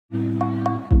Down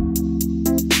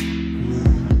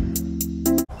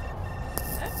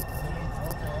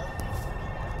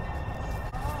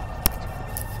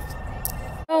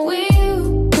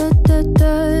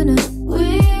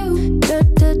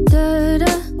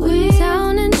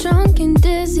and drunk and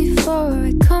dizzy for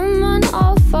it. Come on,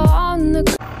 I'll fall on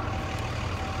the.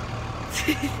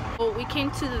 Well, we came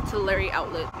to the Tulare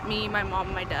outlet, me, my mom,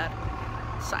 and my dad,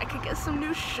 so I could get some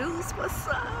new shoes. What's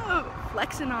up?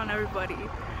 Flexing on everybody.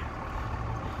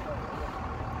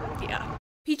 Yeah.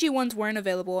 PG ones weren't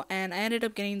available, and I ended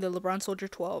up getting the LeBron Soldier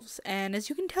 12s, and as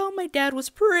you can tell, my dad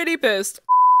was pretty pissed.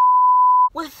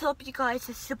 What's up, you guys?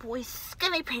 It's your boy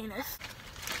Skinny Penis.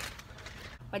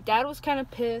 My dad was kind of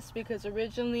pissed because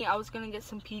originally I was gonna get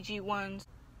some PG ones,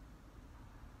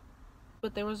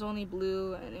 but there was only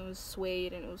blue and it was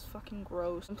suede and it was fucking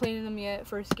gross. I'm playing them yet.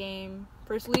 First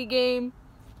league game,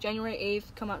 January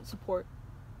 8th. Come out and support.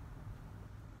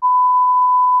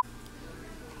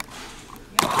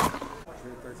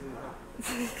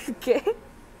 ¿Qué?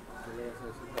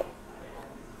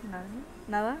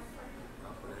 Nada?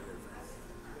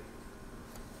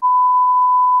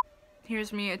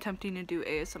 Here's me attempting to do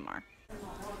ASMR.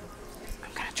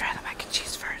 I'm gonna try the mac and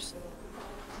cheese first.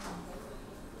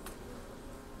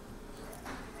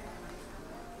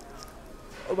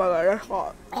 Oh my god, that's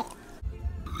hot.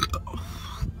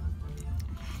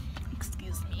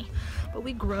 Excuse me. But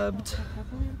we grubbed.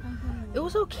 It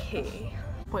was okay.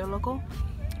 Pollo Loco,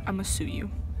 I'ma sue you.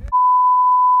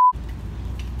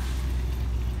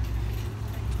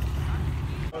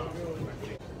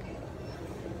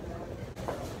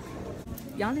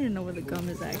 Y'all need to know where the gum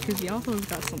is at, because y'all hoes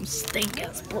got some stink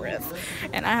ass breath.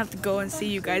 And I have to go and see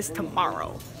you guys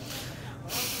tomorrow.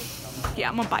 Yeah,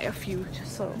 I'm gonna buy a few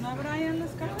just so.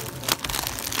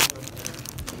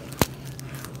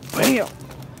 Bam!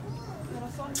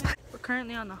 We're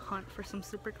currently on the hunt for some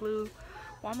super glue.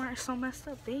 Walmart is so messed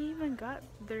up. They even got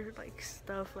their like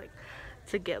stuff like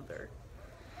together.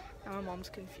 Now my mom's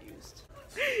confused.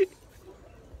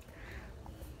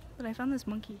 But I found this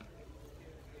monkey.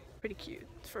 Pretty cute.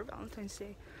 It's for Valentine's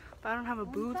Day. But I don't have a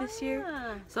boo this year.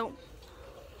 So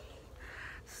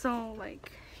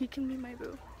like he can be my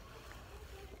boo.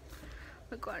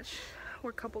 But gosh,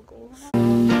 we're couple goals.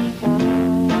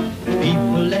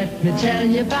 People, let me tell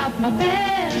you about my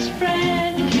best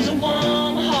friend. He's a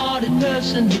warm-hearted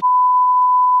person.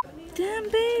 Damn,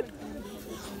 babe.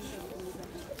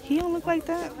 He don't look like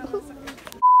that.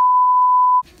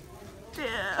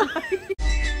 Yeah.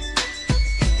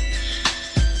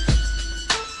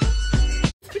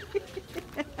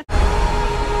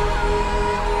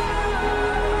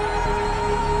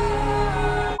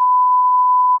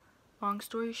 Long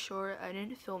story short, I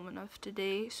didn't film enough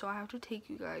today, so I have to take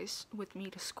you guys with me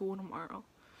to school tomorrow.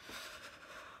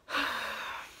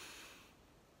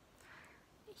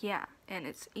 Yeah, and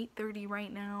it's 8:30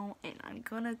 right now, and I'm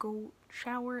gonna go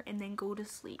shower and then go to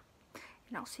sleep.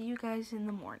 And I'll see you guys in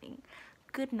the morning.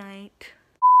 Good night.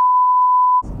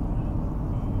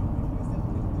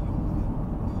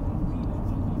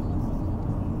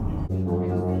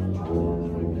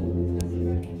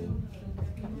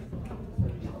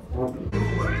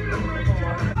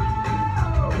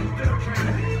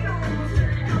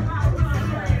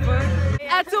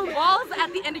 At the walls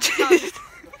at the end of your tongue.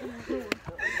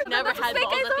 Never had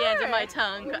balls at the end of my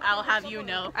tongue, I'll have you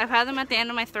know. I've had them at the end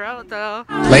of my throat though.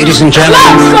 Ladies and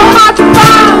gentlemen,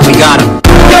 we got him.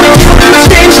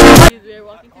 We were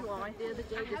walking through Walmart the other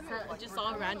day, just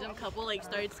saw a random couple like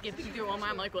started skipping through Walmart.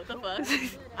 I'm like, what the fuck?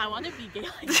 I want to be gay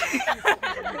like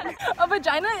that. A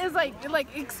vagina is like, it like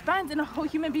expands and a whole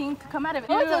human being could come out of it.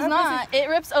 No, it does not. It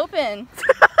rips open.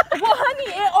 Well,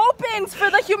 honey, it opens for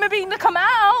the human being to come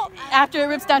out. After it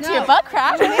rips down to your butt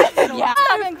crack. Yeah. It's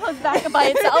not close back by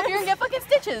itself. You're gonna get fucking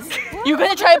stitches. You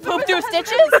gonna try to poop through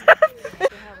stitches?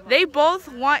 They both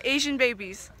want Asian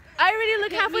babies. I already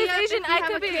look halfway Asian. I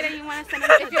could be. And you want to send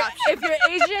if you're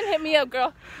Asian, hit me up,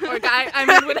 girl or guy. I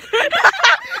mean, with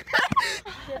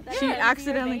She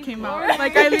accidentally came out.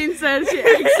 Like Eileen said, she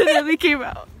accidentally came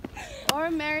out. or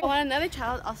marry. I want another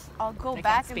child. I'll go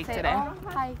back and say, today. oh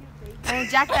hi. Oh,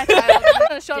 Jack that child. You're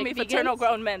gonna show me fraternal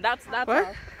grown men. That's What? all.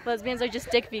 Lesbians are just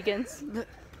dick vegans.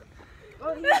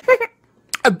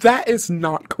 That is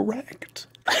not correct.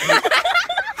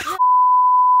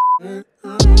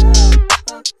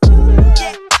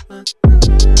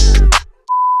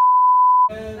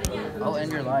 Oh,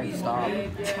 and your light, stop.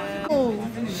 Oh,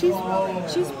 she's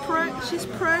pregos.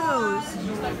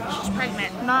 She's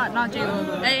pregnant. Not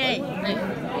J-Lo. Hey.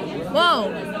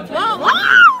 Whoa.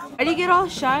 Why do you get all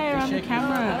shy around the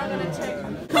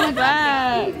camera? Come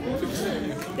back.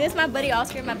 This is my buddy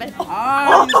Oscar, my best.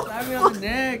 Ah, you slapped me on the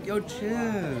neck. Yo,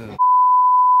 chill.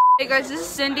 Hey guys, this is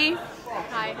Cindy.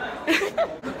 Hi.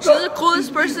 She's the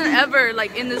coolest person ever,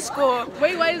 like in the school.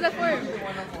 Wait, what is that for?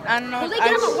 I don't know. Jose,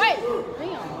 get out my way.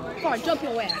 Damn. Before I jump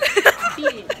your ass. Beat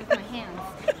it with my hands.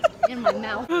 In my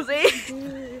mouth. Jose.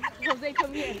 Jose,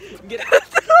 come here. Get out.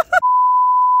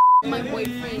 My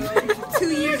boyfriend. 2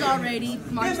 years already.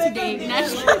 March today.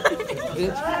 National.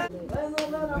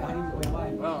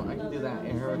 Well, I can do that.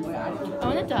 It hurts. I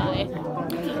wanna die.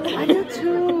 I do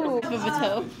too. Move a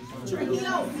toe.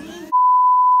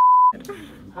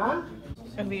 Huh?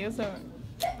 Elisa,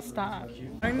 stop.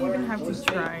 I don't even have to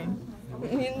try.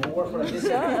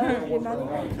 Shut up. You're not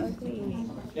even ugly.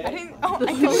 I didn't. Oh, I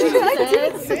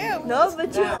Said. too. No,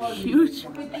 but you. Huge.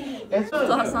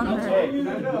 Sauce on her.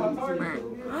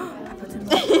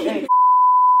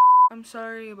 I'm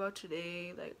sorry about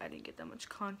today. Like, I didn't get that much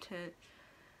content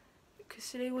because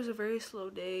today was a very slow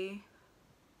day.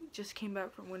 We just came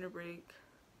back from winter break.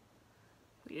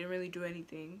 We didn't really do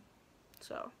anything,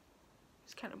 so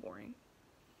it's kind of boring.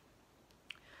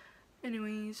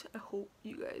 Anyways, I hope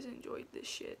you guys enjoyed this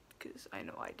shit because I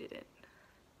know I didn't.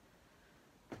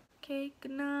 Okay,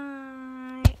 good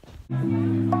night.